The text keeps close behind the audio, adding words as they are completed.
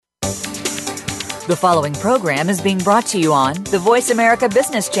The following program is being brought to you on the Voice America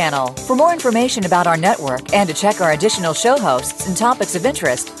Business Channel. For more information about our network and to check our additional show hosts and topics of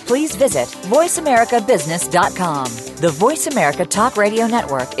interest, please visit voiceamericabusiness.com. The Voice America Talk Radio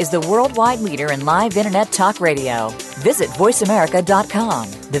Network is the worldwide leader in live Internet talk radio. Visit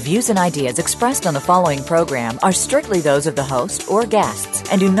voiceamerica.com. The views and ideas expressed on the following program are strictly those of the host or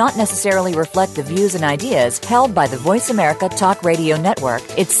guests and do not necessarily reflect the views and ideas held by the Voice America Talk Radio Network,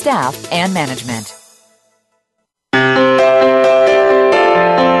 its staff, and management.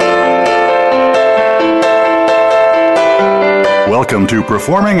 Welcome to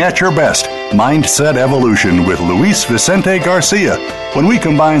Performing at Your Best, Mindset Evolution with Luis Vicente Garcia. When we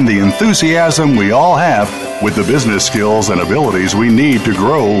combine the enthusiasm we all have with the business skills and abilities we need to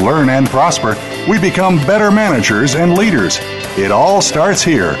grow, learn, and prosper, we become better managers and leaders. It all starts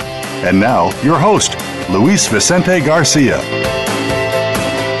here. And now, your host, Luis Vicente Garcia.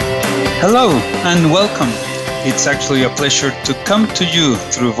 Hello and welcome. It's actually a pleasure to come to you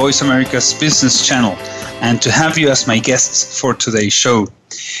through Voice America's Business Channel and to have you as my guests for today's show.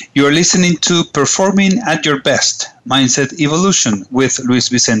 You are listening to Performing at Your Best, Mindset Evolution with Luis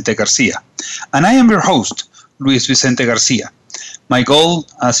Vicente Garcia. And I am your host, Luis Vicente Garcia. My goal,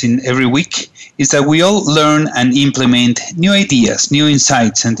 as in every week, is that we all learn and implement new ideas, new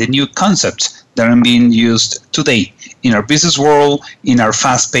insights, and the new concepts that are being used today in our business world, in our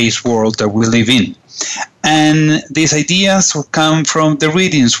fast-paced world that we live in. And these ideas will come from the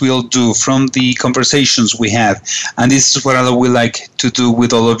readings we all do, from the conversations we have. And this is what I would like to do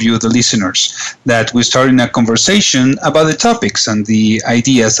with all of you, the listeners, that we start in a conversation about the topics and the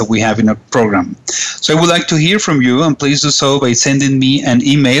ideas that we have in our program. So I would like to hear from you, and please do so by sending me an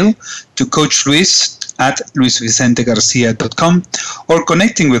email to coachluis@luisvicentegarcia.com or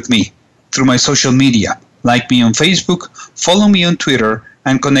connecting with me through my social media. Like me on Facebook, follow me on Twitter,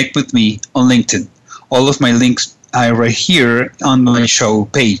 and connect with me on LinkedIn. All of my links are right here on my show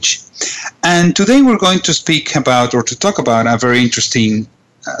page. And today we're going to speak about, or to talk about, a very interesting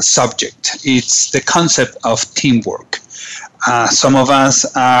subject. It's the concept of teamwork. Some of us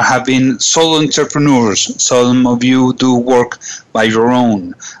have been solo entrepreneurs. Some of you do work by your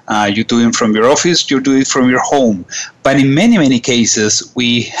own. You do it from your office, you do it from your home. But in many, many cases,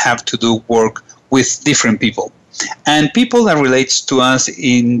 we have to do work with different people. And people that relates to us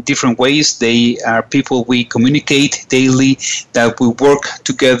in different ways. They are people we communicate daily, that we work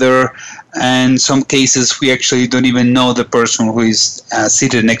together. And in some cases, we actually don't even know the person who is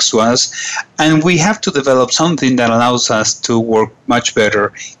seated next to us. And we have to develop something that allows us to work much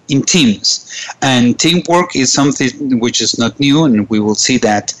better in teams. And teamwork is something which is not new, and we will see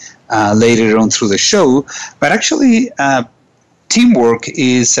that later on through the show. But actually, teamwork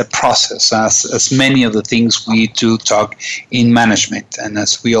is a process, as many of the things we do talk in management. And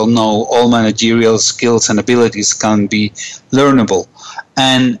as we all know, all managerial skills and abilities can be learnable.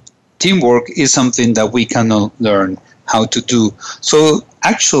 And teamwork is something that we cannot learn how to do. So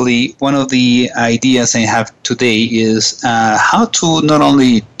actually, one of the ideas I have today is how to not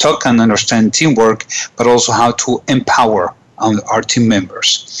only talk and understand teamwork, but also how to empower our team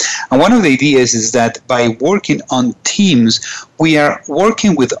members. And one of the ideas is that by working on teams, we are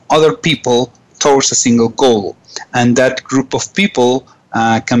working with other people towards a single goal. And that group of people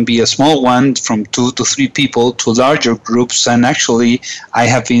can be a small one, from 2 to 3 people, to larger groups. And actually, I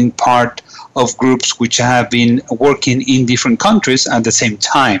have been part of groups which have been working in different countries at the same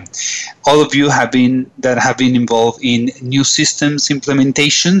time. All of you have been involved in new systems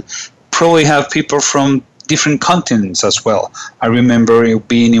implementation probably have people from different continents as well. I remember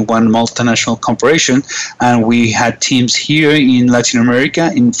being in one multinational corporation, and we had teams here in Latin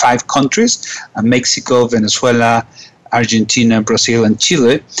America in 5 countries, Mexico, Venezuela, Argentina, Brazil, and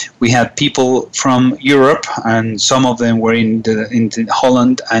Chile. We had people from Europe, and some of them were in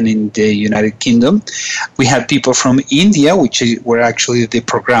Holland and in the United Kingdom. We had people from India, which were actually the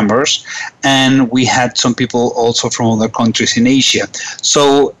programmers, and we had some people also from other countries in Asia.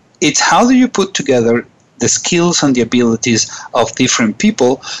 So it's how do you put together the skills and the abilities of different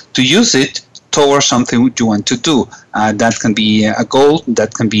people to use it towards something you want to do. That can be a goal,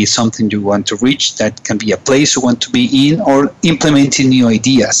 that can be something you want to reach, that can be a place you want to be in, or implementing new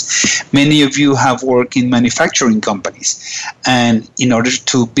ideas. Many of you have worked in manufacturing companies, and in order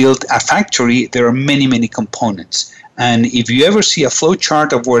to build a factory, there are many, many components. And if you ever see a flow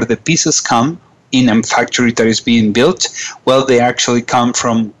chart of where the pieces come in a factory that is being built, well, they actually come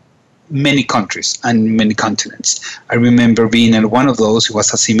from many countries and many continents. I remember being at one of those. It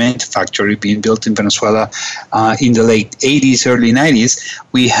was a cement factory being built in Venezuela in the late 80s, early 90s.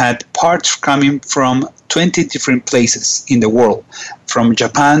 We had parts coming from 20 different places in the world, from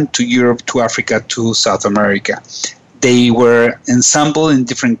Japan to Europe to Africa to South America. They were assembled in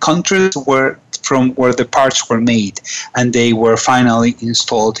different countries from where the parts were made, and they were finally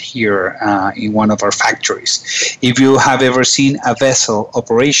installed here in one of our factories. If you have ever seen a vessel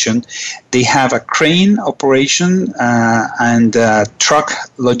operation, they have a crane operation and a truck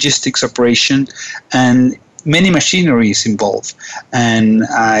logistics operation, and many machineries involved. And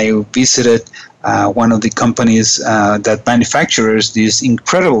I visited one of the companies that manufactures these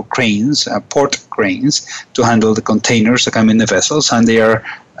incredible cranes, port cranes, to handle the containers that come in the vessels, and they are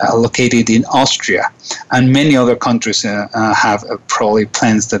located in Austria. And many other countries have probably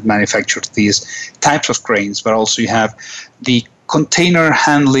plants that manufacture these types of cranes, but also you have the container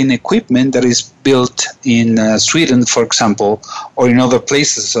handling equipment that is built in Sweden, for example, or in other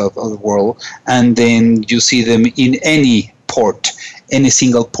places of the world, and then you see them in any port, any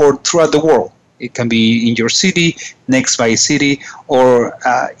single port throughout the world. It can be in your city, next by city, or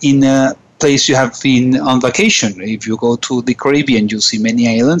in a place you have been on vacation. If you go to the Caribbean, you see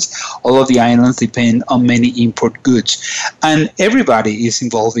many islands. All of the islands depend on many import goods. And everybody is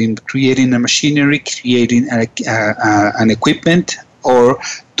involved in creating a machinery, creating an equipment, or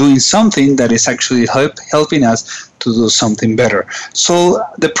doing something that is actually helping us to do something better. So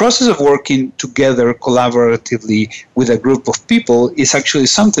the process of working together collaboratively with a group of people is actually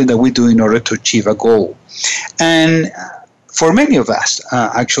something that we do in order to achieve a goal. And for many of us,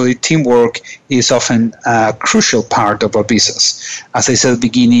 actually, teamwork is often a crucial part of our business. As I said at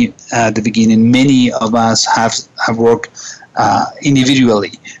the beginning, many of us have worked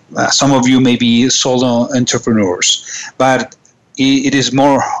individually. Some of you may be solo entrepreneurs, but it is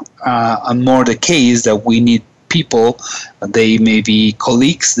more and more the case that we need people. They may be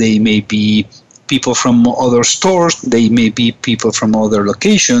colleagues, they may be people from other stores, they may be people from other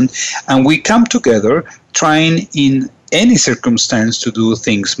locations, and we come together trying in any circumstance to do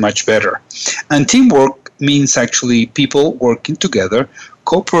things much better. And teamwork means actually people working together,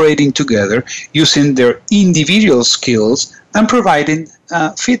 cooperating together, using their individual skills and providing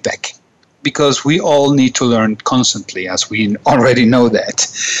feedback, because we all need to learn constantly, as we already know that.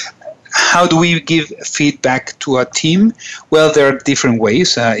 How do we give feedback to a team? Well, there are different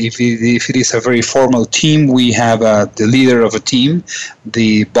ways. If it is a very formal team, we have the leader of a team,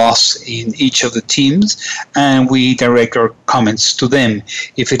 the boss in each of the teams, and we direct our comments to them.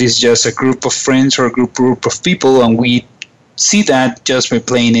 If it is just a group of friends or a group of people, and we see that just by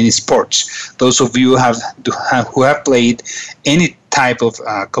playing any sports. Those of you who have played any type of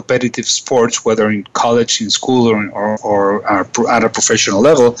competitive sports, whether in college, in school, or at a professional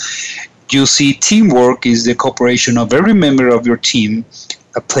level, you see teamwork is the cooperation of every member of your team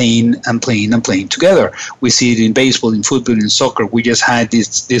playing together. We see it in baseball, in football, in soccer. We just had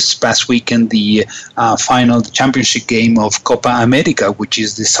this past weekend the final championship game of Copa America, which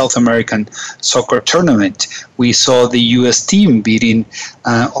is the South American soccer tournament. We saw the U.S. team beating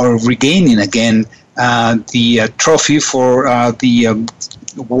or regaining again the trophy for the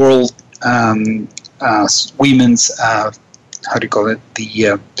World Women's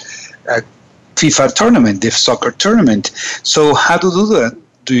FIFA tournament, the soccer tournament. So how to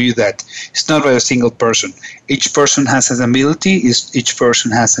do that? It's not by a single person. Each person has an ability, each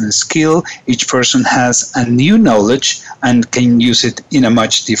person has a skill, each person has a new knowledge and can use it in a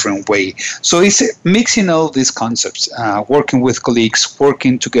much different way. So it's mixing all these concepts, working with colleagues,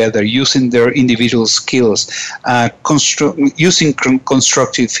 working together, using their individual skills, using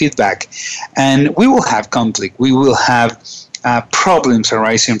constructive feedback. And we will have conflict. We will have problems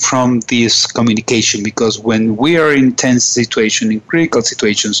arising from this communication, because when we are in tense situations, in critical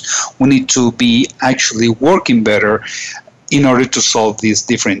situations, we need to be actually working better in order to solve these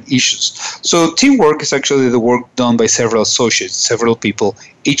different issues. So teamwork is actually the work done by several associates, several people,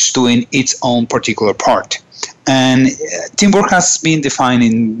 each doing its own particular part. And teamwork has been defined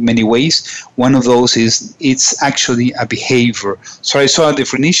in many ways. One of those is it's actually a behavior. So I saw a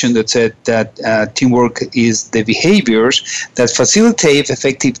definition that said that teamwork is the behaviors that facilitate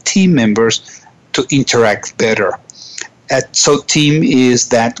effective team members to interact better. So team is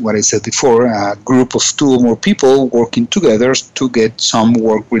that, what I said before, a group of two or more people working together to get some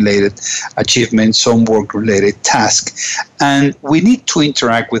work-related achievement, some work-related task. And we need to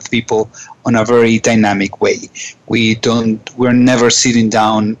interact with people on a very dynamic way. We're never sitting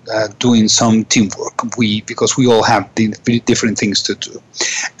down doing some teamwork, because we all have different things to do.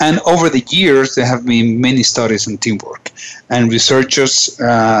 And over the years, there have been many studies on teamwork, and researchers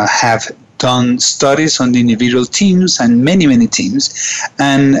have done studies on the individual teams and many teams.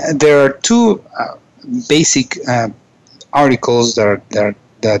 And there are two basic articles that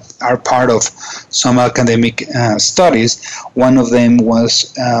that are part of some academic studies. One of them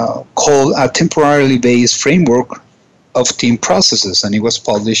was called a temporarily based framework of team processes, and it was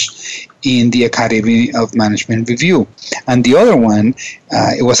published in the Academy of Management Review. And the other one,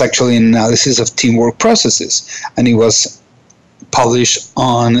 it was actually an analysis of teamwork processes, and it was published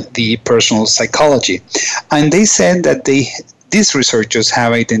on the personal psychology. And they said that these researchers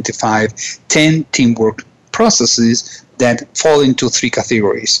have identified 10 teamwork processes that fall into 3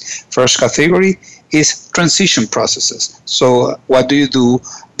 categories. First category is transition processes. So what do you do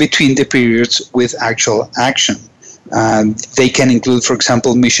between the periods with actual action? They can include, for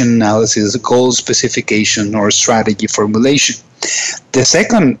example, mission analysis, goal specification, or strategy formulation. The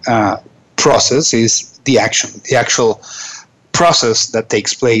second process is the actual process that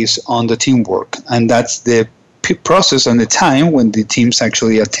takes place on the teamwork, and that's the process and the time when the teams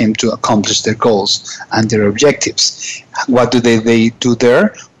actually attempt to accomplish their goals and their objectives. What do they do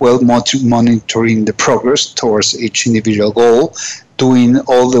there? Well, monitoring the progress towards each individual goal, doing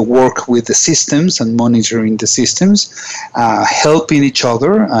all the work with the systems and monitoring the systems, helping each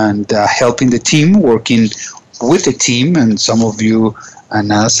other and helping the team, working with the team. And some of you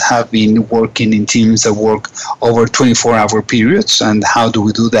and us have been working in teams that work over 24-hour periods. And how do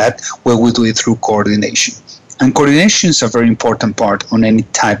we do that? Well, we do it through coordination. And coordination is a very important part on any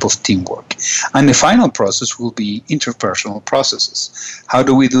type of teamwork. And the final process will be interpersonal processes. How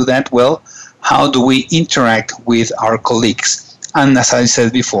do we do that? Well, how do we interact with our colleagues? And as I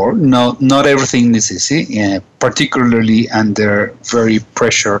said before, not everything is easy, particularly under very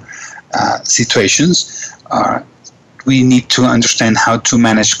pressure situations. We need to understand how to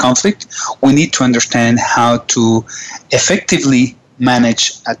manage conflict. We need to understand how to effectively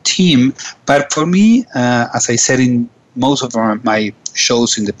manage a team. But for me, as I said in most of my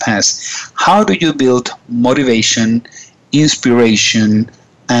shows in the past, how do you build motivation, inspiration,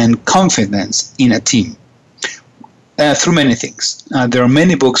 and confidence in a team? Through many things. There are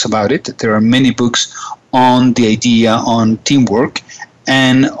many books about it. There are many books on the idea on teamwork.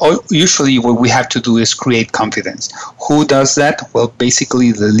 And usually what we have to do is create confidence. Who does that? Well,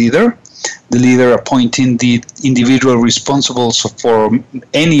 basically the leader. The leader appointing the individual responsible for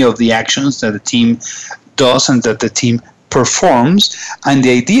any of the actions that the team does and that the team performs. And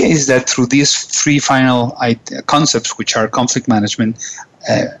the idea is that through these 3 final concepts, which are conflict management,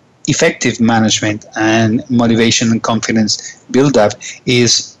 effective management, and motivation and confidence build-up,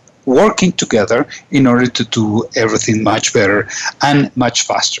 is working together in order to do everything much better and much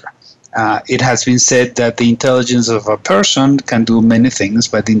faster. It has been said that the intelligence of a person can do many things,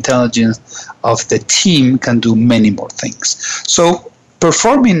 but the intelligence of the team can do many more things. So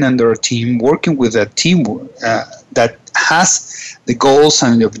performing under a team, working with a team that has the goals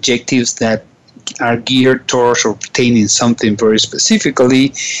and the objectives that are geared towards obtaining something very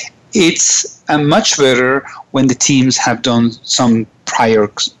specifically, it's much better when the teams have done some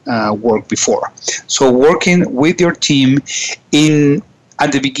prior work before. So working with your team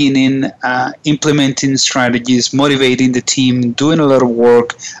at the beginning, implementing strategies, motivating the team, doing a lot of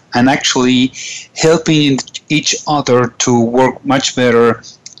work, and actually helping each other to work much better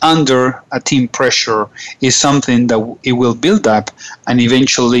under a team pressure is something that it will build up, and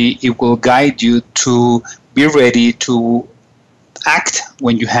eventually it will guide you to be ready to act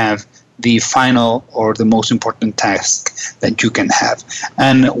when you have the final or the most important task that you can have.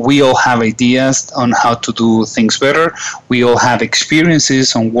 And we all have ideas on how to do things better. We all have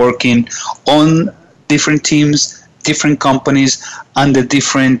experiences on working on different teams, different companies, under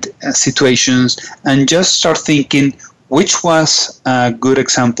different situations, and just start thinking which was a good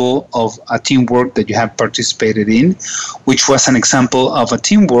example of a teamwork that you have participated in, which was an example of a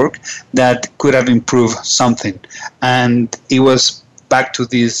teamwork that could have improved something. And it was back to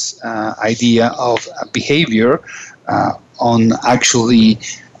this idea of behavior on actually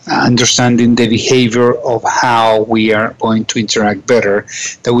understanding the behavior of how we are going to interact better,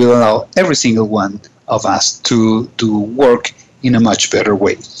 that will allow every single one of us to do work in a much better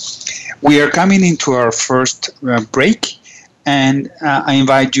way. We are coming into our first break, and I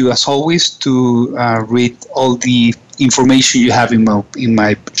invite you, as always, to read all the information you have in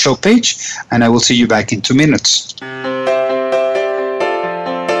my show page, and I will see you back in 2 minutes.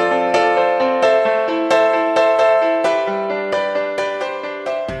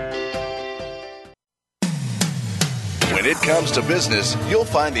 When it comes to business, you'll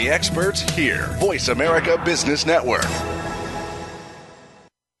find the experts here. Voice America Business Network.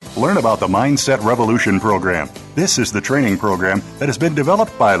 Learn about the Mindset Revolution program. This is the training program that has been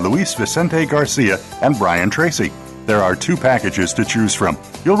developed by Luis Vicente Garcia and Brian Tracy. There are 2 packages to choose from.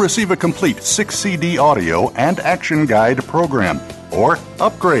 You'll receive a complete 6 CD audio and action guide program. Or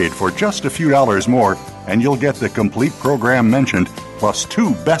upgrade for just a few dollars more, and you'll get the complete program mentioned, plus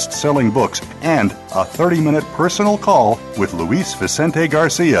 2 best-selling books and a 30-minute personal call with Luis Vicente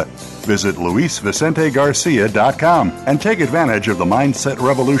Garcia. Visit LuisVicenteGarcia.com and take advantage of the Mindset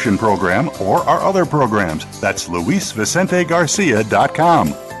Revolution program or our other programs. That's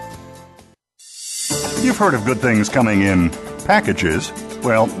LuisVicenteGarcia.com. You've heard of good things coming in packages.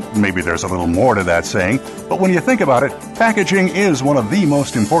 Well, maybe there's a little more to that saying, but when you think about it, packaging is one of the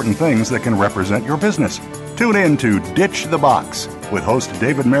most important things that can represent your business. Tune in to Ditch the Box with host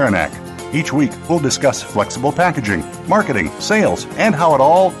David Marinak. Each week, we'll discuss flexible packaging, marketing, sales, and how it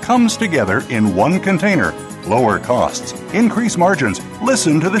all comes together in one container. Lower costs, increase margins.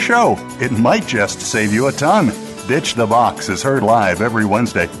 Listen to the show. It might just save you a ton. Ditch the Box is heard live every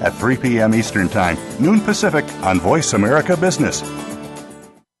Wednesday at 3 p.m. Eastern Time, noon Pacific on Voice America Business.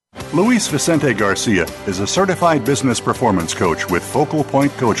 Luis Vicente Garcia is a certified business performance coach with Focal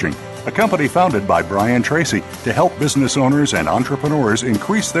Point Coaching, a company founded by Brian Tracy to help business owners and entrepreneurs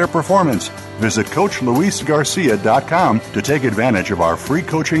increase their performance. Visit CoachLuisGarcia.com to take advantage of our free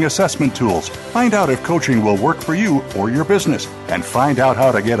coaching assessment tools. Find out if coaching will work for you or your business, and find out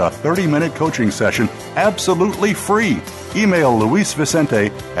how to get a 30-minute coaching session absolutely free. Email Luis Vicente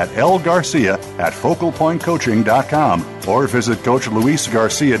at lgarcia@FocalPointCoaching.com or visit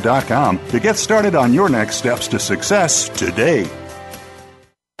CoachLuisGarcia.com to get started on your next steps to success today.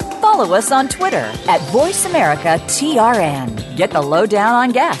 Follow us on Twitter at VoiceAmericaTRN. Get the lowdown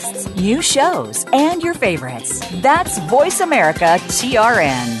on guests, new shows, and your favorites. That's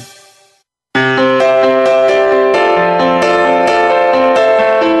VoiceAmericaTRN.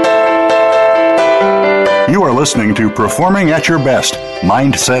 You are listening to Performing at Your Best,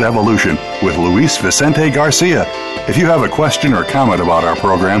 Mindset Evolution with Luis Vicente Garcia. If you have a question or comment about our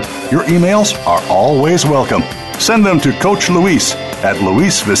program, your emails are always welcome. Send them to Coach Luis at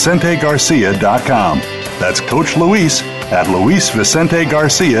LuisVicenteGarcia.com. That's Coach Luis at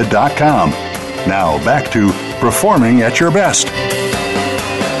LuisVicenteGarcia.com. Now back to Performing at Your Best.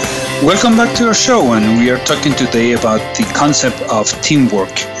 Welcome back to our show, and we are talking today about the concept of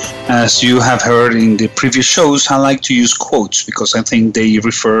teamwork. As you have heard in the previous shows, I like to use quotes because I think they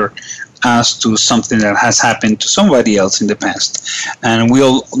refer us to something that has happened to somebody else in the past. And we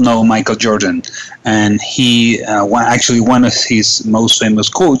all know Michael Jordan, and he actually one of his most famous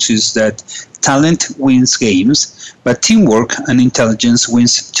quotes is that talent wins games, but teamwork and intelligence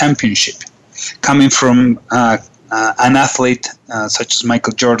wins championship. Coming from an athlete such as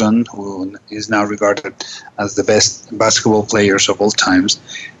Michael Jordan, who is now regarded as the best basketball players of all times,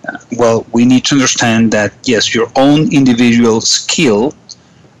 well, we need to understand that, yes, your own individual skill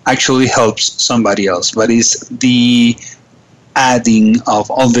actually helps somebody else, but it's the adding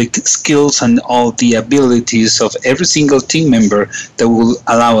of all the skills and all the abilities of every single team member that will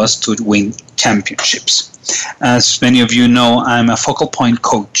allow us to win championships. As many of you know, I'm a Focal Point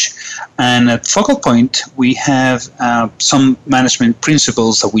coach, and at Focal Point we have some management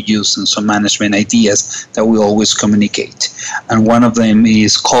principles that we use and some management ideas that we always communicate. And one of them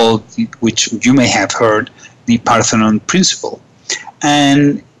is called, which you may have heard, the Parthenon Principle.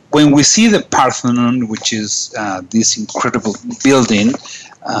 And when we see the Parthenon, which is this incredible building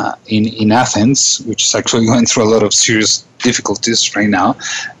in Athens, which is actually going through a lot of serious difficulties right now,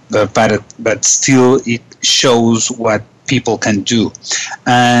 but still it shows what people can do.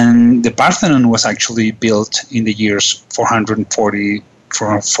 And the Parthenon was actually built in the years 430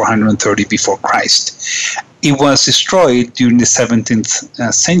 before Christ. It was destroyed during the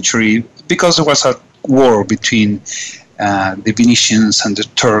 17th century because there was a war between the Venetians and the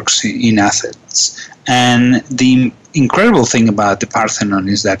Turks in Athens. And the incredible thing about the Parthenon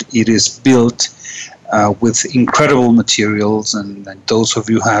is that it is built with incredible materials, and those of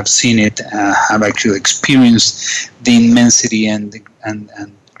you who have seen it have actually experienced the immensity and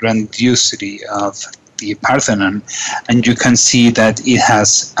grandiosity of the Parthenon, and you can see that it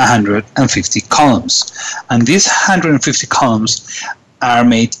has 150 columns. And these 150 columns are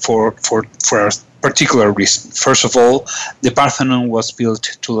made for a particular reason. First of all, the Parthenon was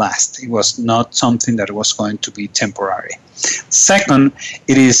built to last. It was not something that was going to be temporary. Second,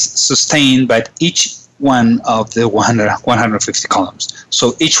 it is sustained by each one of the 150 columns.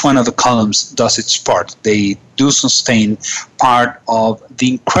 So each one of the columns does its part. They do sustain part of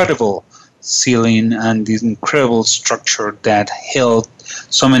the incredible ceiling and this incredible structure that held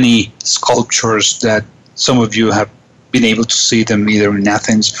so many sculptures that some of you have been able to see them either in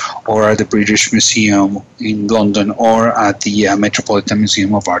Athens or at the British Museum in London or at the Metropolitan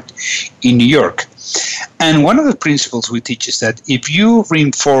Museum of Art in New York. And one of the principles we teach is that if you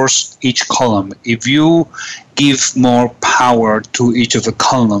reinforce each column, if you give more power to each of the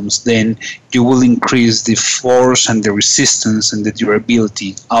columns, then you will increase the force and the resistance and the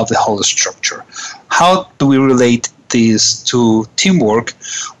durability of the whole structure. How do we relate this to teamwork?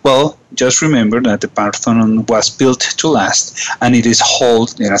 Well, just remember that the Parthenon was built to last, and it is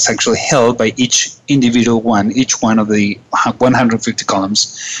actually held by each individual one, each one of the 150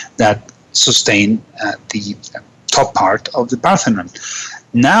 columns that sustain the top part of the Parthenon.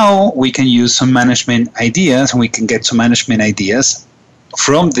 Now we can use some management ideas, and we can get some management ideas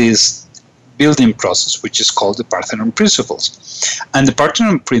from this building process, which is called the Parthenon principles. And the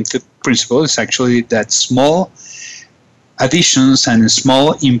Parthenon principle is actually that small additions and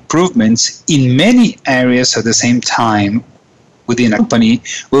small improvements in many areas at the same time within a company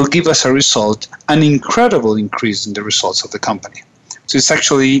will give us a result, an incredible increase in the results of the company. So it's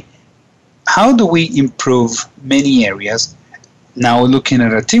actually, how do we improve many areas? Now looking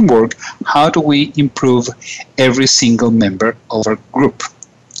at our teamwork, how do we improve every single member of our group?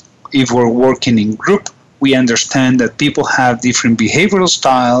 If we're working in group, we understand that people have different behavioral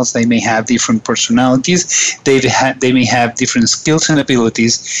styles, they may have different personalities, they may have different skills and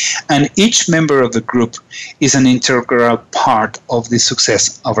abilities, and each member of the group is an integral part of the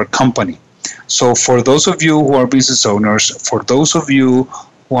success of our company. So for those of you who are business owners, for those of you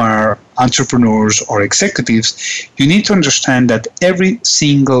who are entrepreneurs or executives, you need to understand that every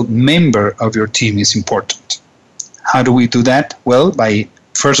single member of your team is important. How do we do that? Well, by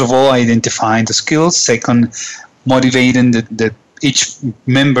first of all, identifying the skills. Second, motivating each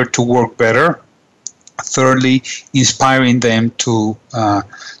member to work better. Thirdly, inspiring them to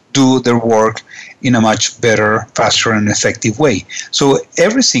do their work in a much better, faster, and effective way. So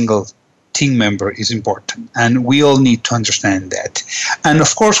every single team member is important, and we all need to understand that. And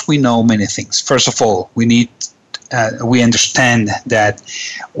of course, we know many things. First of all, we understand that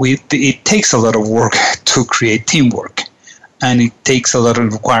it takes a lot of work to create teamwork. And it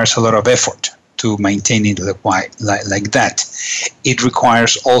requires a lot of effort to maintain it like that. It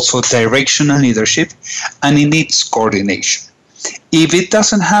requires also direction and leadership, and it needs coordination. If it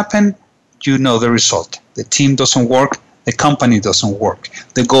doesn't happen, you know the result. The team doesn't work, the company doesn't work.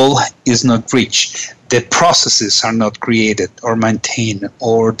 The goal is not reached. The processes are not created or maintained,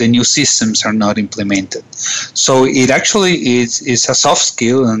 or the new systems are not implemented. So it actually is a soft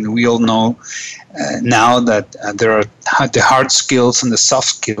skill, and we all know now that there are the hard skills and the soft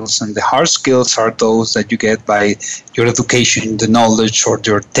skills, and the hard skills are those that you get by your education, the knowledge, or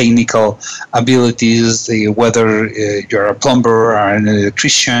your technical abilities, whether you're a plumber or an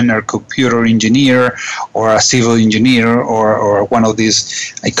electrician or a computer engineer or a civil engineer or one of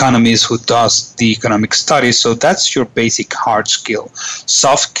these economists who does the economic studies. So that's your basic hard skill.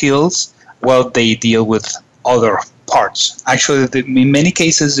 Soft skills, well, they deal with other parts. Actually, in many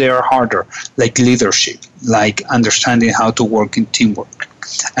cases, they are harder, like leadership, like understanding how to work in teamwork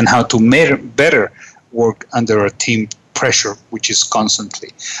and how to better work under a team pressure, which is constantly.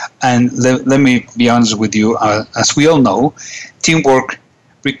 And let me be honest with you, as we all know, teamwork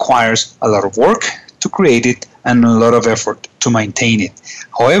requires a lot of work to create it and a lot of effort to maintain it.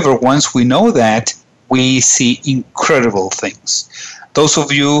 However, once we know that, we see incredible things. Those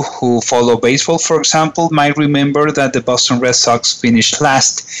of you who follow baseball, for example, might remember that the Boston Red Sox finished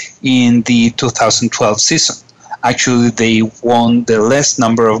last in the 2012 season. Actually, they won the less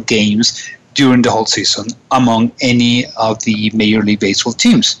number of games during the whole season among any of the Major League Baseball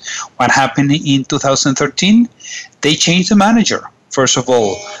teams. What happened in 2013? They changed the manager, first of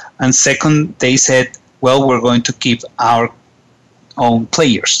all. And second, they said, well, we're going to keep our own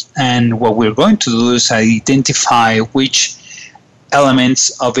players. And what we're going to do is identify which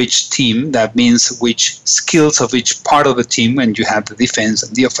elements of each team, that means which skills of each part of the team, and you have the defense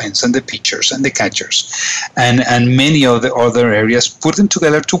and the offense and the pitchers and the catchers and many of the other areas, put them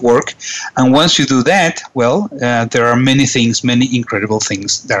together to work. And once you do that, well, there are many incredible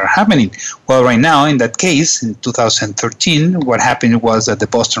things that are happening. Well, right now, in that case, in 2013, what happened was that the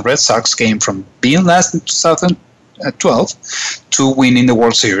Boston Red Sox came from being last in 2012 to winning the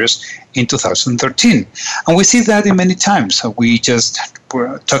World Series in 2013. And we see that in many times. We just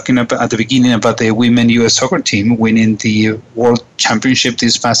were talking about at the beginning about the women U.S. soccer team winning the World Championship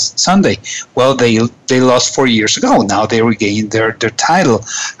this past Sunday. Well, they lost 4 years ago. Now they regained their title.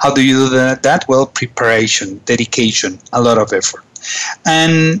 How do you do that? Well, preparation, dedication, a lot of effort.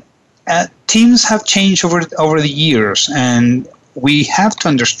 And teams have changed over the years, and we have to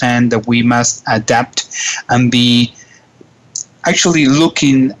understand that we must adapt and be actually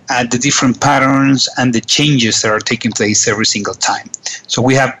looking at the different patterns and the changes that are taking place every single time. So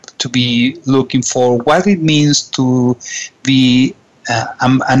we have to be looking for what it means to be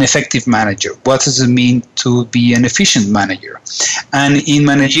an effective manager. What does it mean to be an efficient manager? And in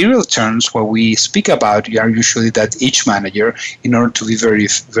managerial terms, what we speak about are usually that each manager, in order to be very,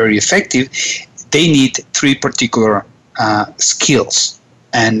 very effective, they need three particular skills.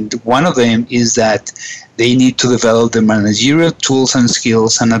 And one of them is that they need to develop the managerial tools and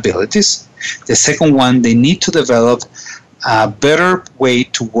skills and abilities. The second one, they need to develop a better way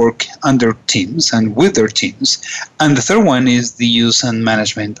to work under teams and with their teams. And the third one is the use and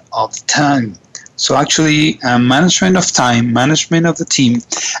management of time. So actually, management of time, management of the team,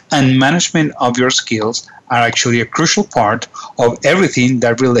 and management of your skills are actually a crucial part of everything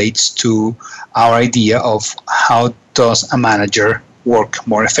that relates to our idea of how does a manager work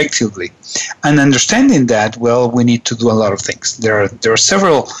more effectively. And understanding that, well, we need to do a lot of things. There are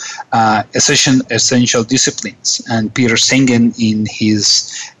several essential disciplines. And Peter Sengen, in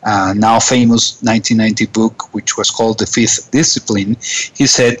his now famous 1990 book, which was called The Fifth Discipline, he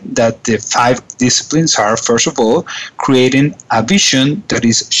said that the 5 disciplines are, first of all, creating a vision that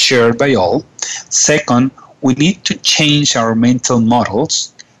is shared by all. Second, we need to change our mental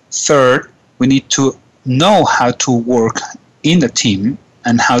models. Third, we need to know how to work in a team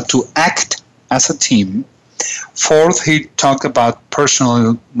and how to act as a team. Fourth, he talked about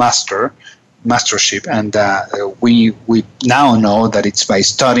personal mastership, and we now know that it's by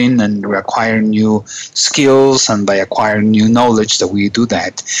studying and acquiring new skills and by acquiring new knowledge that we do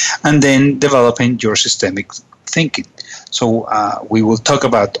that. And then developing your systemic thinking. So we will talk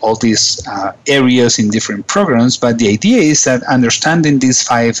about all these areas in different programs, but the idea is that understanding these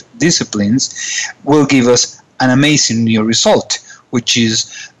 5 disciplines will give us an amazing new result, which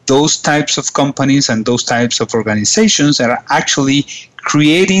is those types of companies and those types of organizations that are actually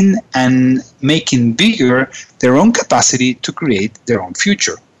creating and making bigger their own capacity to create their own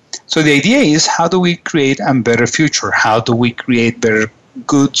future. So the idea is, how do we create a better future? How do we create better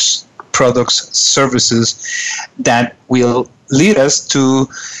goods, products, services that will lead us to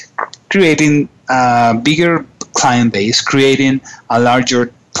creating a bigger client base, creating a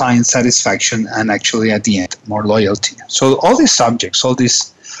larger client satisfaction, and actually at the end more loyalty. So all these subjects, all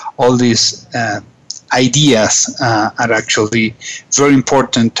these ideas are actually very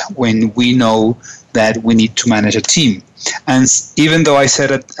important when we know that we need to manage a team. And even though I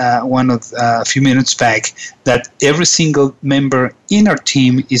said it a few minutes back that every single member in our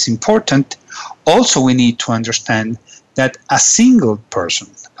team is important, also we need to understand that a single person,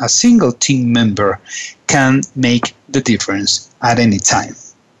 a single team member can make the difference at any time.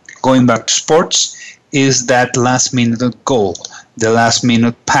 Going back to sports, is that last minute goal, the last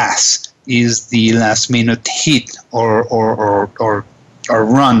minute pass, is the last minute hit or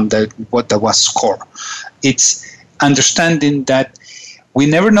run that was scored. It's understanding that we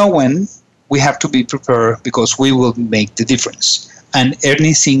never know when. We have to be prepared because we will make the difference. And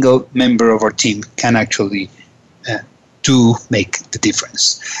any single member of our team can actually to make the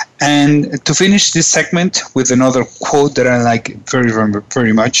difference. And to finish this segment with another quote that I like very, very,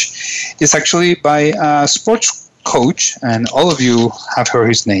 very much, is actually by a sports coach, and all of you have heard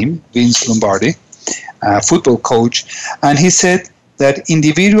his name, Vince Lombardi, a football coach, and he said that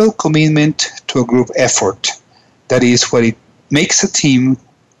individual commitment to a group effort, that is what it makes a team,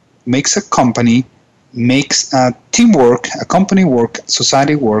 makes a company, makes a teamwork, a company work,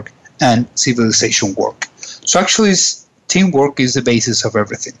 society work, and civilization work. So actually, teamwork is the basis of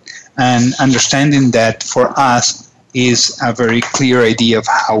everything. And understanding that for us is a very clear idea of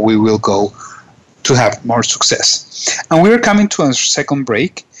how we will go to have more success. And we're coming to our second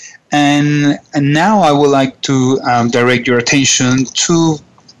break. And now I would like to direct your attention to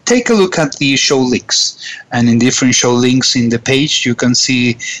take a look at the show links. And in different show links in the page, you can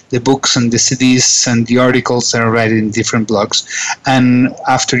see the books and the CDs and the articles that are read in different blogs. And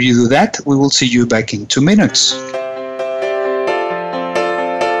after you do that, we will see you back in 2 minutes.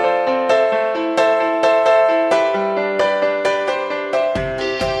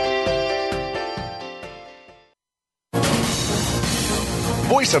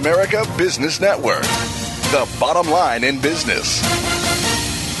 Voice America Business Network, the bottom line in business.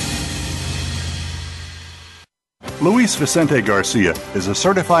 Luis Vicente Garcia is a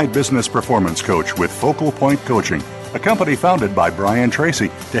certified business performance coach with Focal Point Coaching, a company founded by Brian Tracy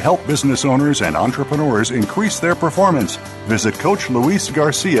to help business owners and entrepreneurs increase their performance. Visit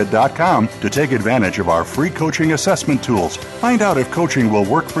CoachLuisGarcia.com to take advantage of our free coaching assessment tools. Find out if coaching will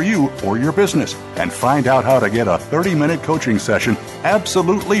work for you or your business, and find out how to get a 30-minute coaching session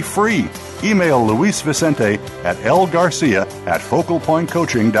absolutely free. Email Luis Vicente at lgarcia@lgarcia.com. at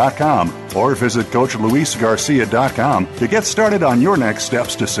focalpointcoaching.com or visit CoachLuisGarcia.com to get started on your next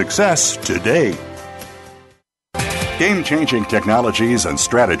steps to success today. Game-changing technologies and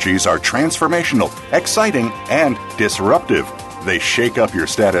strategies are transformational, exciting, and disruptive. They shake up your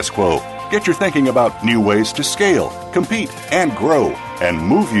status quo, get you thinking about new ways to scale, compete, and grow, and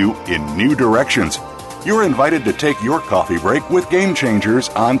move you in new directions. You're invited to take your coffee break with Game Changers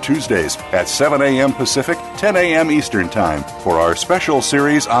on Tuesdays at 7 a.m. Pacific, 10 a.m. Eastern Time for our special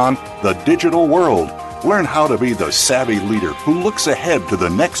series on the digital world. Learn how to be the savvy leader who looks ahead to the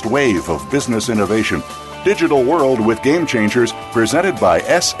next wave of business innovation. Digital World with Game Changers, presented by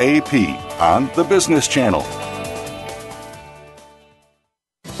SAP on the Business Channel.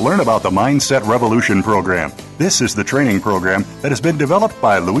 Learn about the Mindset Revolution program. This is the training program that has been developed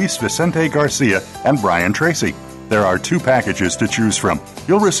by Luis Vicente Garcia and Brian Tracy. There are 2 packages to choose from.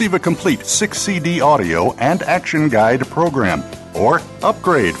 You'll receive a complete 6-CD audio and action guide program, or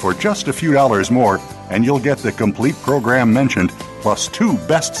upgrade for just a few dollars more, and you'll get the complete program mentioned, plus 2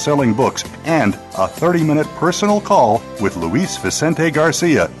 best-selling books and a 30-minute personal call with Luis Vicente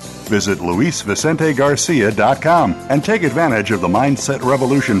Garcia. Visit LuisVicenteGarcia.com and take advantage of the Mindset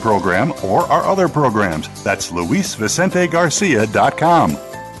Revolution program or our other programs. That's LuisVicenteGarcia.com.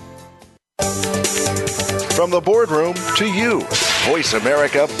 From the boardroom to you, Voice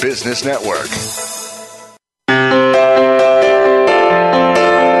America Business Network.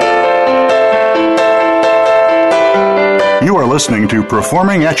 You are listening to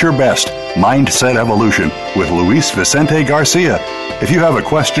Performing at Your Best, Mindset Evolution with Luis Vicente Garcia. If you have a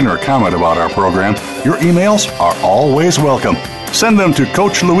question or comment about our program, your emails are always welcome. Send them to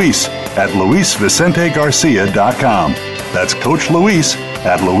Coach Luis at LuisVicenteGarcia.com. That's Coach Luis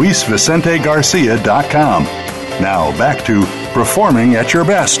at LuisVicenteGarcia.com. Now back to Performing at Your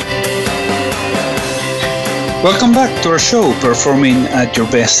Best. Welcome back to our show, Performing at Your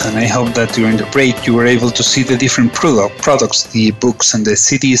Best, and I hope that during the break you were able to see the different products, the books and the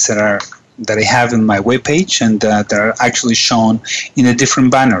CDs that I have in my webpage, and that are actually shown in the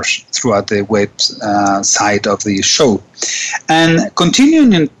different banners throughout the web side of the show. And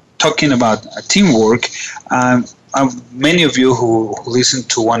continuing in talking about teamwork, many of you who listened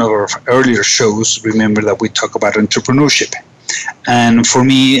to one of our earlier shows remember that we talk about entrepreneurship. And for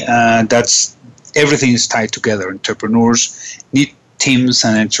me, that's everything is tied together. Entrepreneurs need teams,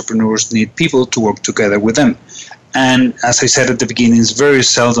 and entrepreneurs need people to work together with them. And as I said at the beginning, it's very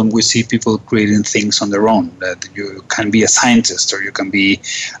seldom we see people creating things on their own. That you can be a scientist, or you can be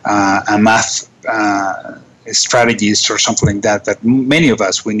a math strategist or something like that, but many of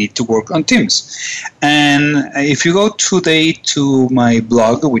us, we need to work on teams. And if you go today to my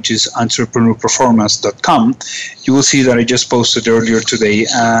blog, which is entrepreneurperformance.com, you will see that I just posted earlier today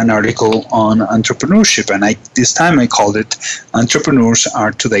an article on entrepreneurship, and this time I called it Entrepreneurs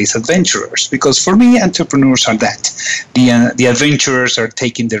Are Today's Adventurers, because for me, entrepreneurs are that. The adventurers are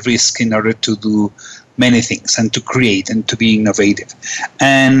taking the risk in order to do many things and to create and to be innovative.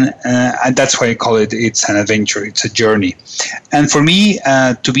 And that's why I call it's an adventure, it's a journey. And for me,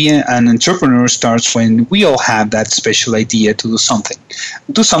 to be an entrepreneur starts when we all have that special idea to do something.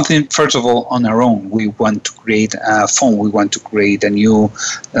 Do something, first of all, on our own. We want to create a phone, we want to create a new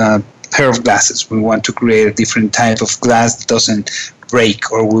pair of glasses, we want to create a different type of glass that doesn't break,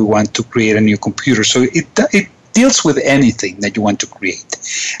 or we want to create a new computer. So it deals with anything that you want to create.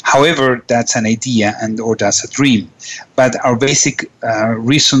 However, that's an idea or that's a dream. But our basic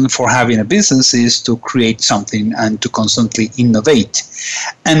reason for having a business is to create something and to constantly innovate.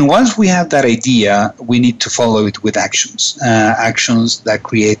 And once we have that idea, we need to follow it with actions. Actions that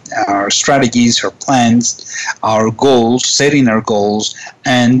create our strategies, our plans, our goals, setting our goals,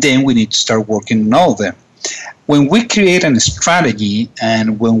 and then we need to start working on all of them. When we create a strategy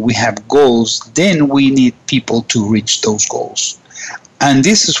and when we have goals, then we need people to reach those goals. And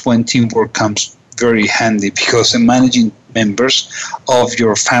this is when teamwork comes very handy, because managing members of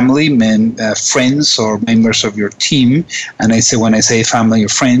your family, friends, or members of your team, and when I say family or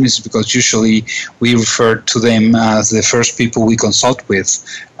friends, because usually we refer to them as the first people we consult with,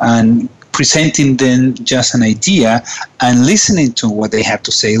 and presenting them just an idea and listening to what they have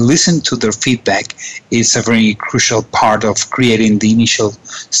to say, listen to their feedback is a very crucial part of creating the initial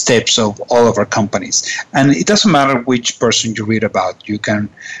steps of all of our companies. And it doesn't matter which person you read about. You can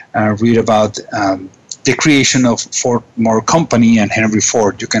read about the creation of Ford Motor Company and Henry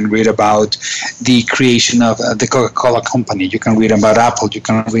Ford. You can read about the creation of the Coca-Cola Company. You can read about Apple. You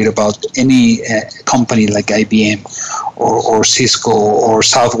can read about any company like IBM or Cisco or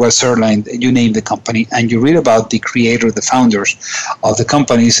Southwest Airlines, you name the company, and you read about the creator, the founders of the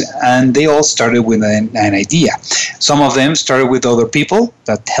companies, and they all started with an idea. Some of them started with other people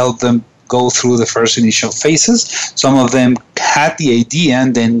that helped them go through the first initial phases. Some of them had the idea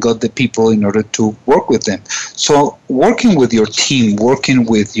and then got the people in order to work with them. So working with your team, working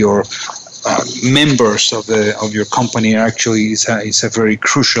with your members of your company actually is a very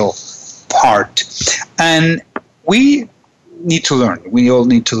crucial part. And we need to learn. We all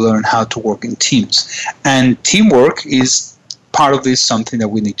need to learn how to work in teams. And teamwork is part of this, something that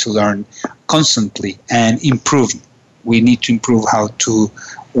we need to learn constantly and improve. We need to improve how to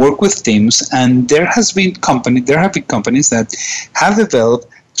work with teams, and there have been companies that have developed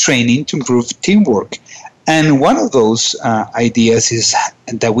training to improve teamwork. And one of those ideas is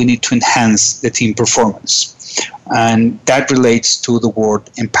that we need to enhance the team performance. And that relates to the word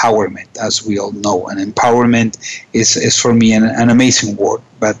empowerment, as we all know. And empowerment is for me an amazing word.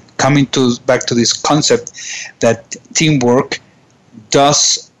 But coming back to this concept that teamwork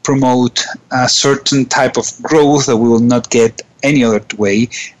does promote a certain type of growth that we will not get any other way.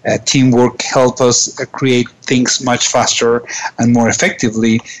 Teamwork helps us create things much faster and more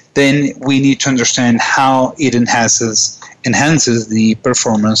effectively. Then we need to understand how it enhances the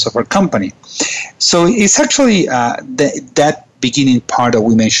performance of our company. So it's actually that beginning part that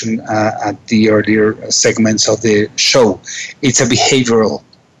we mentioned at the earlier segments of the show. It's a behavioral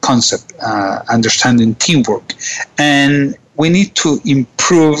concept, understanding teamwork. And we need to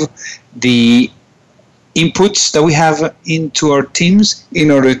improve the inputs that we have into our teams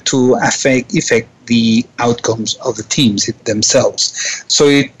in order to affect the outcomes of the teams themselves. So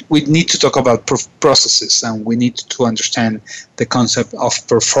we need to talk about processes, and we need to understand the concept of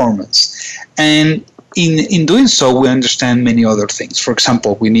performance. And in doing so, we understand many other things. For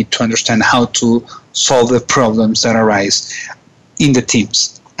example, we need to understand how to solve the problems that arise in the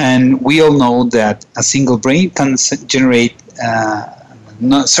teams. And we all know that a single brain can generate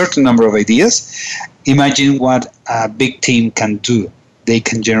a certain number of ideas. Imagine what a big team can do. They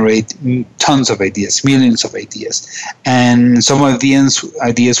can generate tons of ideas, millions of ideas. And some of the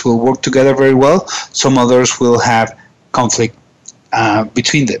ideas will work together very well. Some others will have conflict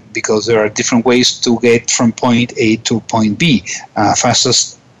between them because there are different ways to get from point A to point B.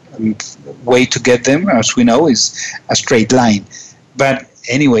 Fastest way to get them, as we know, is a straight line. But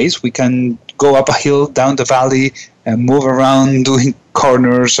anyways, we can go up a hill, down the valley, and move around doing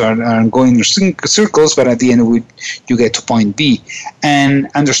corners and going in circles, but at the end you get to point B. And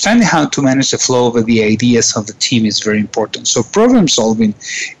understanding how to manage the flow of the ideas of the team is very important. So problem solving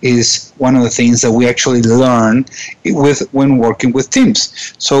is one of the things that we actually learn when working with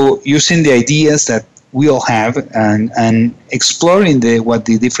teams. So using the ideas that we all have and exploring what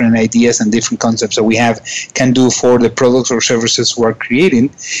the different ideas and different concepts that we have can do for the products or services we're creating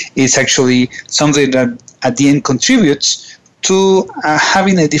is actually something that at the end contributes to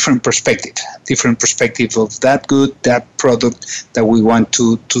having a different perspective of that product that we want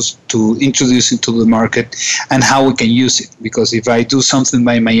to introduce into the market and how we can use it. Because if I do something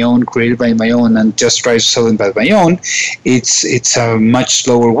by my own, created by my own, and just try to sell it by my own, it's a much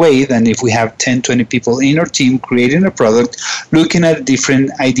slower way than if we have 10, 20 people in our team creating a product, looking at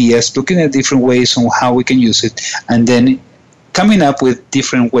different ideas, looking at different ways on how we can use it, and then coming up with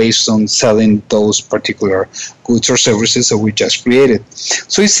different ways on selling those particular goods or services that we just created.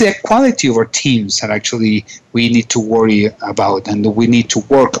 So it's the quality of our teams that actually we need to worry about and that we need to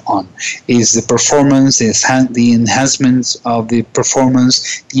work on. Is the performance, the enhancements of the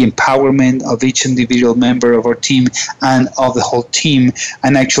performance, the empowerment of each individual member of our team and of the whole team,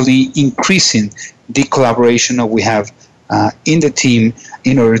 and actually increasing the collaboration that we have in the team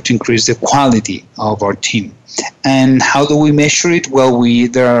in order to increase the quality of our team. And how do we measure it? Well,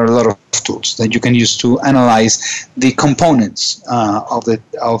 there are a lot of tools that you can use to analyze the components of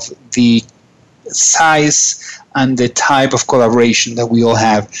the size and the type of collaboration that we all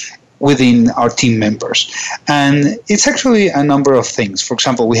have within our team members. And it's actually a number of things. For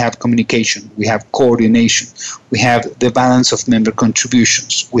example, we have communication, we have coordination, we have the balance of member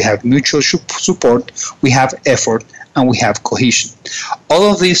contributions, we have mutual support, we have effort, and we have cohesion. All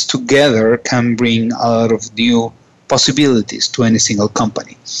of these together can bring a lot of new possibilities to any single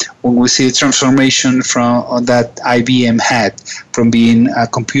company. When we see the transformation from that IBM had from being a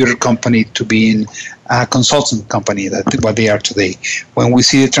computer company to being a consultant company, that what they are today. When we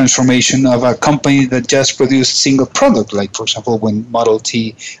see the transformation of a company that just produced a single product, like for example when Model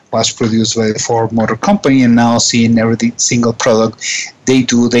T was produced by the Ford Motor Company, and now seeing every single product they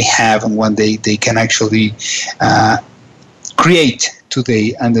have, and what they can actually create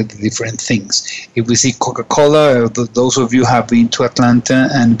today under the different things. If we see Coca-Cola, those of you who have been to Atlanta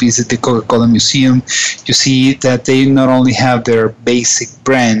and visit the Coca-Cola Museum, you see that they not only have their basic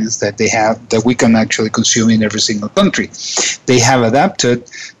brands that they have that we can actually consume in every single country. They have adapted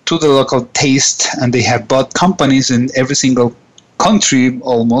to the local taste, and they have bought companies in every single country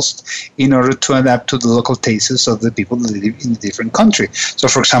almost in order to adapt to the local tastes of the people that live in a different country. So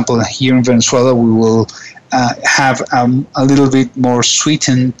for example, here in Venezuela, we will have a little bit more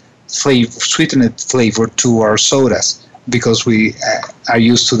sweetened flavor to our sodas, because we are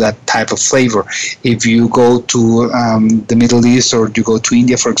used to that type of flavor. If you go to the Middle East, or you go to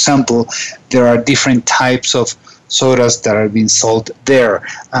India, for example, there are different types of sodas that are being sold there.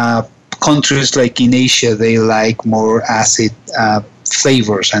 Countries like in Asia, they like more acid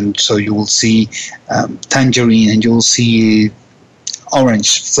flavors, and so you will see tangerine, and you will see orange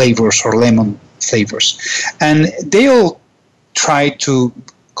flavors or lemon flavors. And they all try to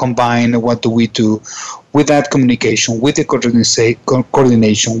combine what do we do with that communication, with the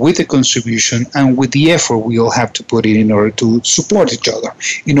coordination, with the contribution, and with the effort we all have to put in order to support each other,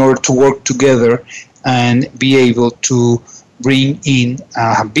 in order to work together and be able to bring in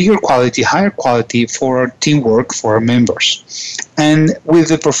bigger quality, higher quality for our teamwork, for our members. And with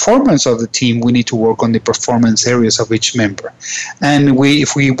the performance of the team, we need to work on the performance areas of each member. And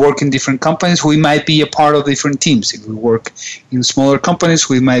if we work in different companies, we might be a part of different teams. If we work in smaller companies,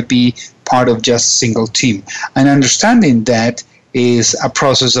 we might be part of just a single team. And understanding that is a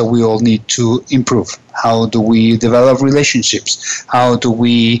process that we all need to improve. How do we develop relationships? How do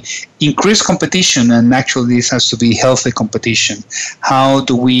we increase competition? And actually, this has to be healthy competition. How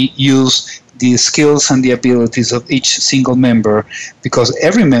do we use the skills and the abilities of each single member? Because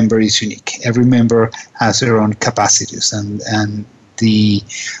every member is unique. Every member has their own capacities. And the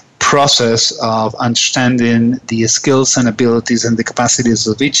process of understanding the skills and abilities and the capacities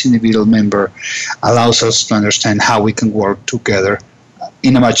of each individual member allows us to understand how we can work together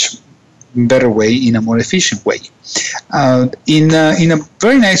in a much better way, in a more efficient way. In a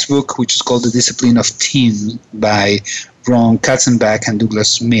very nice book, which is called The Discipline of Team by Ron Katzenbach and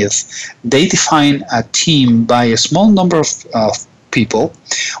Douglas Smith, they define a team by a small number of people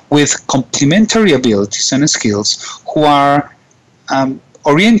with complementary abilities and skills who are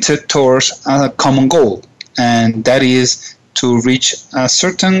oriented towards a common goal, and that is to reach a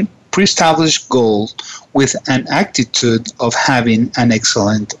certain pre-established goal with an attitude of having an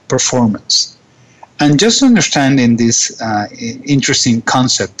excellent performance. And just understanding this interesting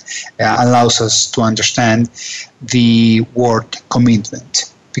concept allows us to understand the word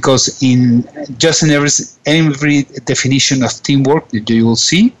commitment, because in every definition of teamwork that you will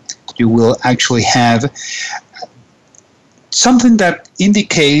see, you will actually have something that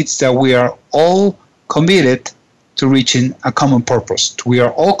indicates that we are all committed to reaching a common purpose. We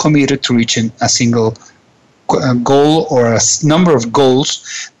are all committed to reaching a single goal, or a number of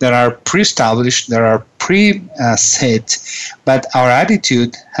goals that are pre-established, that are pre-set, but our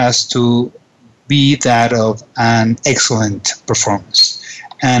attitude has to be that of an excellent performance.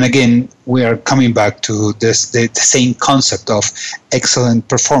 And again, we are coming back to this, the same concept of excellent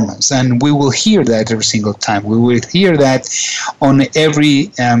performance. And we will hear that every single time. We will hear that on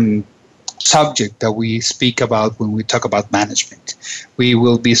every subject that we speak about when we talk about management. We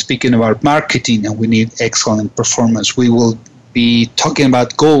will be speaking about marketing, and we need excellent performance. We will be talking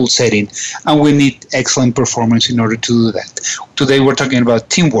about goal setting, and we need excellent performance in order to do that. Today we're talking about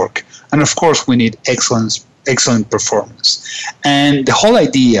teamwork, and of course we need excellent performance. And the whole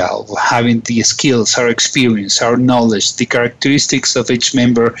idea of having the skills, our experience, our knowledge, the characteristics of each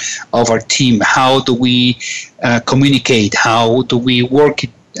member of our team, how do we communicate, how do we work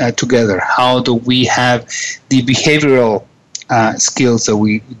together, how do we have the behavioral skills that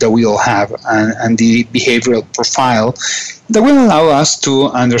we all have, and the behavioral profile that will allow us to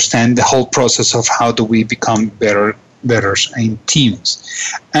understand the whole process of how do we become better in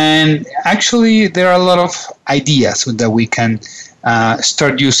teams. And actually, there are a lot of ideas that we can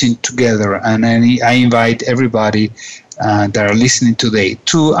start using together. And I invite everybody that are listening today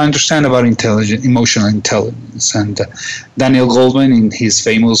to understand about emotional intelligence. And Daniel Goleman, in his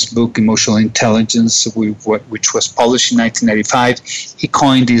famous book Emotional Intelligence, which was published in 1995, he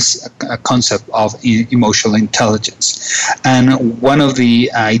coined this concept of emotional intelligence. And one of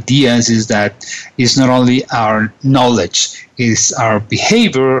the ideas is that it's not only our knowledge, it's our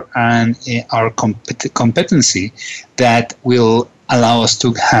behavior and our competency that will allow us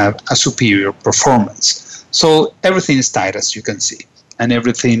to have a superior performance. So everything is tied, as you can see, and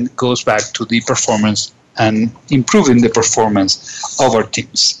everything goes back to the performance and improving the performance of our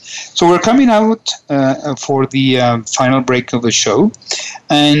teams. So we're coming out for the final break of the show,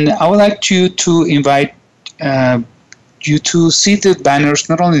 and I would like you to invite you to see the banners,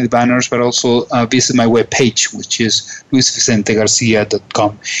 not only the banners, but also visit my webpage, which is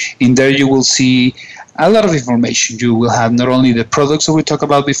luisvicentegarcia.com. In there you will see a lot of information. You will have not only the products that we talked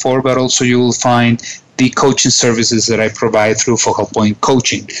about before, but also you will find the coaching services that I provide through Focal Point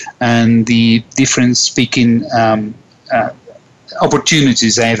Coaching and the different speaking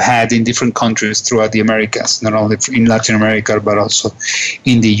opportunities I've had in different countries throughout the Americas, not only in Latin America, but also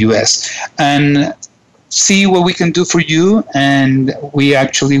in the US. And see what we can do for you, and we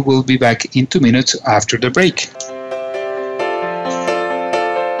actually will be back in 2 minutes after the break.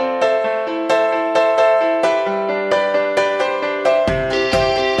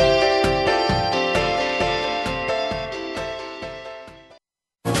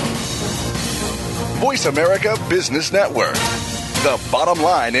 Voice America Business Network, the bottom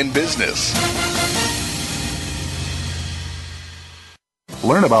line in business.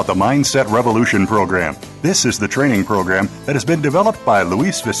 Learn about the Mindset Revolution program. This is the training program that has been developed by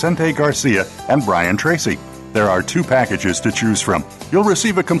Luis Vicente Garcia and Brian Tracy. There are 2 packages to choose from. You'll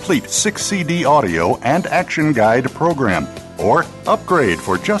receive a complete 6-CD audio and action guide program, or upgrade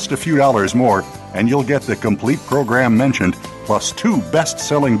for just a few dollars more, and you'll get the complete program mentioned, plus 2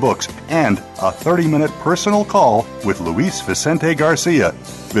 best-selling books and a 30-minute personal call with Luis Vicente Garcia.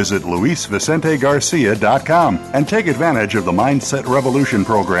 Visit luisvicentegarcia.com and take advantage of the Mindset Revolution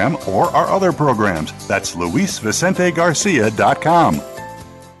program or our other programs. That's luisvicentegarcia.com.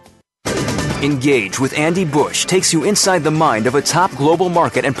 Engage with Andy Bush takes you inside the mind of a top global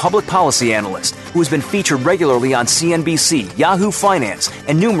market and public policy analyst who has been featured regularly on CNBC, Yahoo Finance,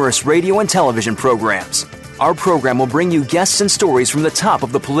 and numerous radio and television programs. Our program will bring you guests and stories from the top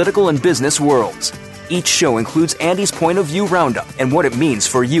of the political and business worlds. Each show includes Andy's point of view roundup and what it means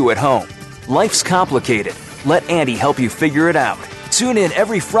for you at home. Life's complicated. Let Andy help you figure it out. Tune in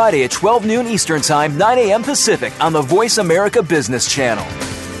every Friday at 12 noon Eastern Time, 9 a.m. Pacific on the Voice America Business Channel.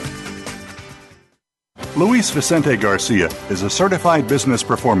 Luis Vicente Garcia is a certified business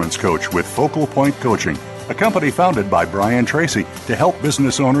performance coach with Focal Point Coaching, a company founded by Brian Tracy to help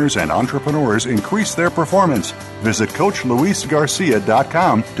business owners and entrepreneurs increase their performance. Visit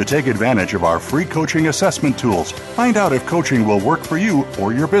CoachLuisGarcia.com to take advantage of our free coaching assessment tools. Find out if coaching will work for you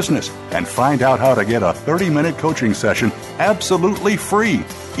or your business, and find out how to get a 30-minute coaching session absolutely free.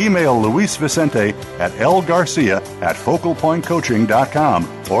 Email Luis Vicente at lgarcia@FocalPointCoaching.com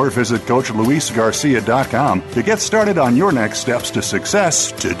or visit CoachLuisGarcia.com to get started on your next steps to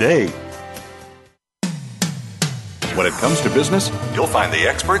success today. When it comes to business, you'll find the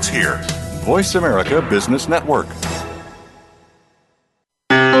experts here. Voice America Business Network.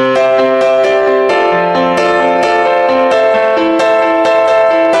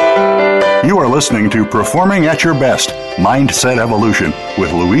 You are listening to Performing at Your Best, Mindset Evolution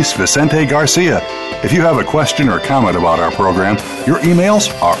with Luis Vicente Garcia. If you have a question or comment about our program, your emails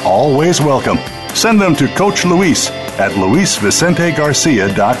are always welcome. Send them to Coach Luis at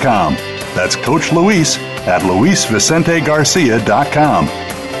LuisVicenteGarcia.com. That's Coach Luis at LuisVicenteGarcia.com.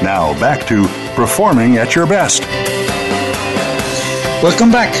 Now back to Performing at Your Best.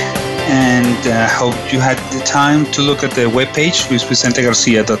 Welcome back, and hope you had the time to look at the webpage,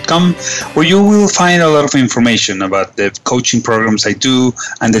 luisvicentegarcia.com, where you will find a lot of information about the coaching programs I do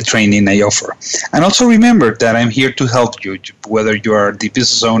and the training I offer. And also remember that I'm here to help you, whether you are the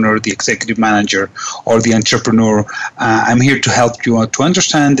business owner, the executive manager, or the entrepreneur. I'm here to help you to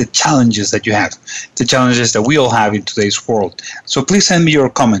understand the challenges that you have, the challenges that we all have in today's world. So please send me your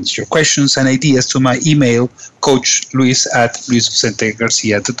comments, your questions, and ideas to my email,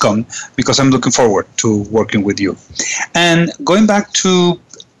 coachluis@luisvicentegarcia.com, because I'm looking forward to working with you. And going back to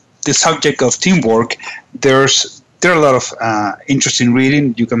the subject of teamwork, there are a lot of interesting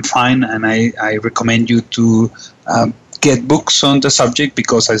reading you can find, and I recommend you to get books on the subject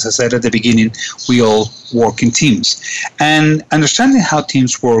because, as I said at the beginning, we all work in teams. And understanding how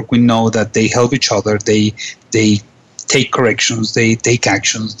teams work, we know that they help each other, they take corrections, they take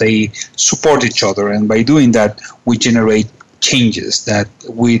actions, they support each other, and by doing that, we generate changes that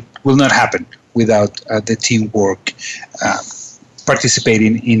will not happen without the teamwork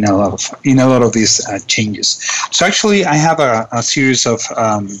participating in a lot of these changes. So actually, I have a series of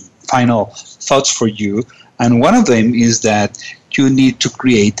final thoughts for you, and one of them is that you need to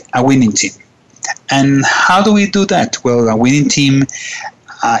create a winning team. And how do we do that? Well, a winning team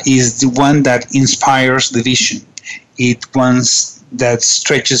is the one that inspires the vision. It ones that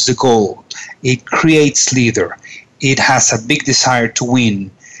stretches the goal. It creates leader. It has a big desire to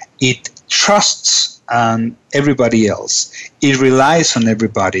win. It trusts everybody else. It relies on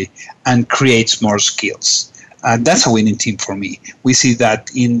everybody and creates more skills. That's a winning team for me. We see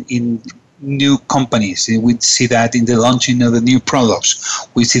that in new companies. We see that in the launching of the new products.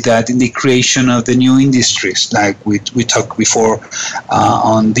 We see that in the creation of the new industries, like we talked before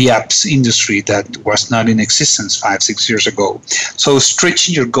on the apps industry that was not in existence 5-6 years ago. So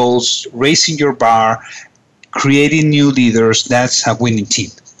stretching your goals, raising your bar, creating new leaders, that's a winning team.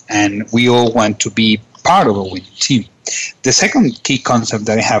 And we all want to be part of a winning team. The second key concept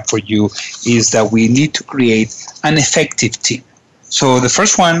that I have for you is that we need to create an effective team. So the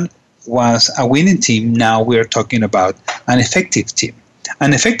first one was a winning team. Now we're talking about an effective team.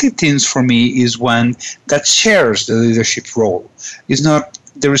 An effective team for me is one that shares the leadership role. It's not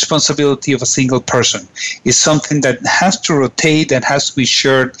the responsibility of a single person. It's something that has to rotate, that has to be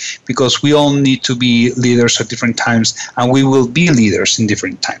shared, because we all need to be leaders at different times, and we will be leaders in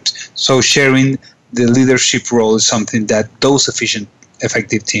different times. So sharing the leadership role is something that those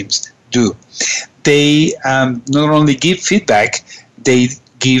effective teams do. They not only give feedback, they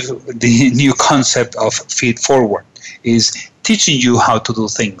give the new concept of feed forward, is teaching you how to do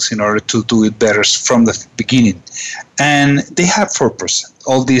things in order to do it better from the beginning. And they have purpose.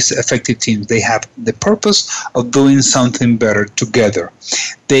 All these effective teams, they have the purpose of doing something better together.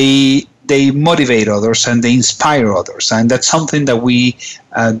 They motivate others and they inspire others, and that's something that we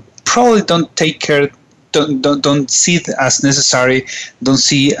probably don't take care, don't see it as necessary, don't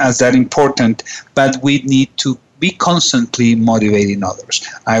see as that important, but we need to be constantly motivating others.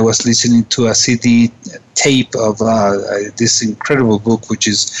 I was listening to a CD tape of this incredible book, which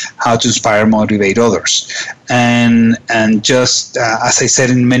is How to Inspire, Motivate Others. And just as I said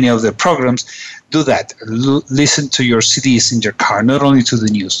in many of the programs, do that. Listen to your CDs in your car, not only to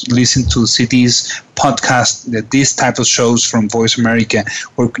the news. Listen to CDs, podcasts, these type of shows from Voice America,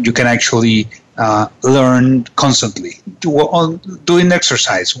 where you can actually learn constantly. Doing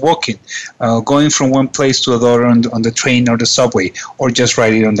exercise, walking, going from one place to another on the train or the subway, or just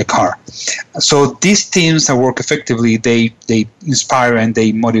riding on the car. So these teams that work effectively, they inspire and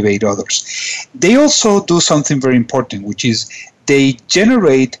they motivate others. They also do something very important, which is they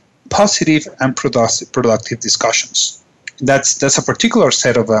generate positive and productive discussions. That's a particular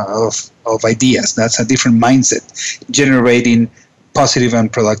set of ideas. That's a different mindset, generating positive and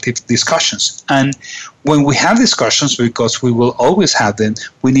productive discussions. And when we have discussions, because we will always have them,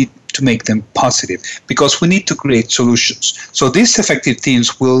 we need to make them positive, because we need to create solutions. So these effective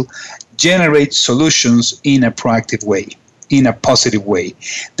teams will generate solutions in a proactive way, in a positive way.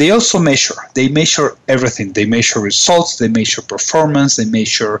 They also measure. They measure everything. They measure results. They measure performance. They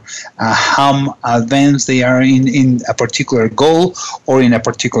measure how advanced they are in a particular goal or in a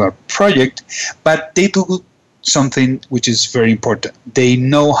particular project. But they do something which is very important. They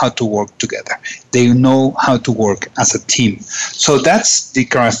know how to work together. They know how to work as a team. So that's the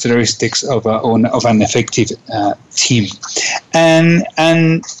characteristics of an effective team. And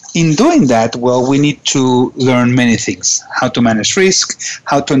in doing that, well, we need to learn many things: how to manage risk,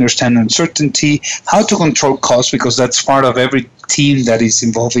 how to understand uncertainty, how to control costs, because that's part of every team that is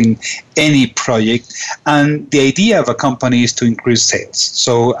involved in any project. And the idea of a company is to increase sales.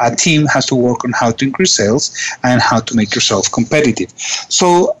 So a team has to work on how to increase sales and how to make yourself competitive.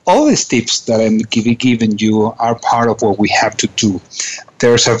 So all these tips that I'm giving you are part of what we have to do.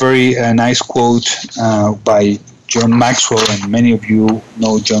 There's a very nice quote by John Maxwell, and many of you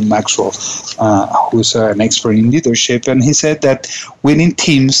know John Maxwell, who's an expert in leadership, and he said that winning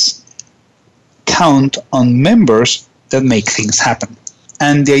teams count on members that make things happen.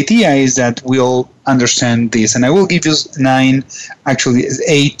 And the idea is that we all understand this, and I will give you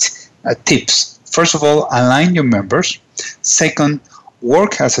 8 tips. First of all, align your members. Second,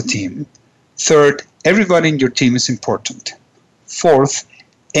 work as a team. Third, everybody in your team is important. Fourth,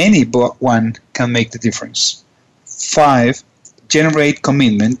 anyone can make the difference. 5, generate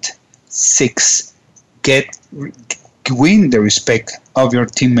commitment. 6, win the respect of your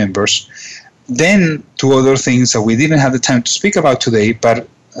team members. Then, 2 other things that we didn't have the time to speak about today, but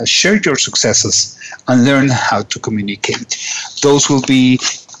share your successes and learn how to communicate. Those will be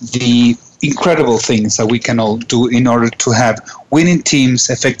the incredible things that we can all do in order to have winning teams,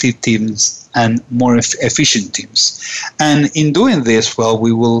 effective teams, and more efficient teams. And in doing this, well,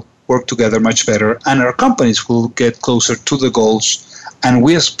 we will work together much better, and our companies will get closer to the goals, and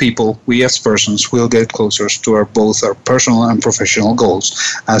we as people, we as persons, will get closer to both our personal and professional goals,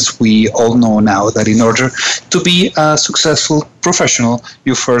 as we all know now that in order to be a successful professional,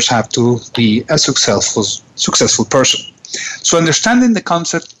 you first have to be a successful person. So understanding the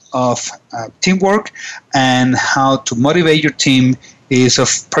concept of teamwork and how to motivate your team is of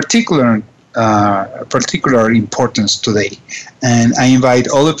particular importance today. And I invite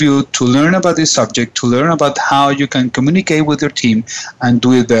all of you to learn about this subject, to learn about how you can communicate with your team and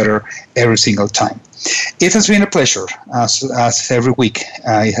do it better every single time. It has been a pleasure, as every week.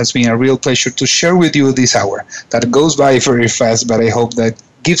 It has been a real pleasure to share with you this hour that goes by very fast, but I hope that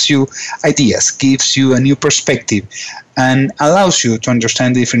gives you ideas, gives you a new perspective, and allows you to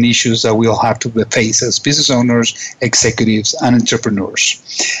understand different issues that we all have to face as business owners, executives, and entrepreneurs.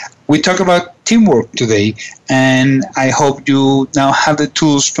 We talk about teamwork today, and I hope you now have the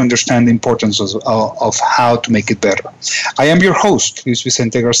tools to understand the importance of how to make it better. I am your host, Luis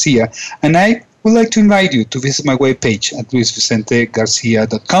Vicente Garcia, and I would like to invite you to visit my webpage at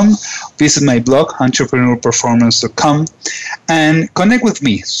luisvicentegarcia.com, visit my blog, entrepreneurperformance.com, and connect with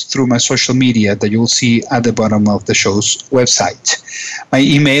me through my social media that you'll see at the bottom of the show's website. My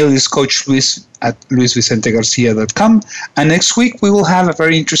email is coachluis@luisvicentegarcia.com, and next week we will have a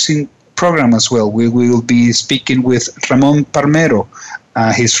very interesting program as well. We will be speaking with Ramon Palmero.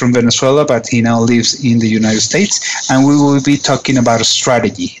 He's from Venezuela, but he now lives in the United States, and we will be talking about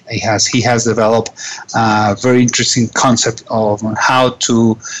strategy. He has developed a very interesting concept of how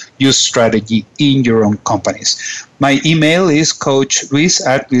to use strategy in your own companies. My email is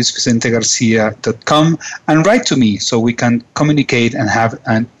coachluis@luisvicentegarcia.com, and write to me so we can communicate and have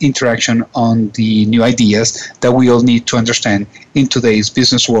an interaction on the new ideas that we all need to understand in today's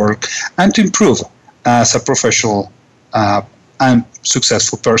business world and to improve as a professional and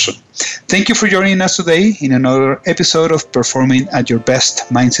successful person. Thank you for joining us today in another episode of Performing at Your Best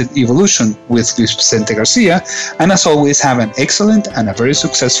Mindset Evolution with Luis Vicente Garcia. And as always, have an excellent and a very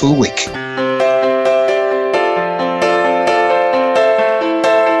successful week.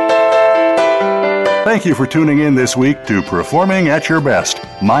 Thank you for tuning in this week to Performing at Your Best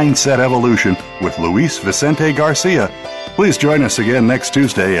Mindset Evolution with Luis Vicente Garcia. Please join us again next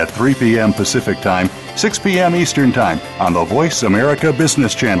Tuesday at 3 p.m. Pacific Time, 6 p.m. Eastern Time on the Voice America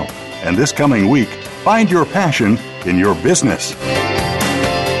Business Channel. And this coming week, find your passion in your business.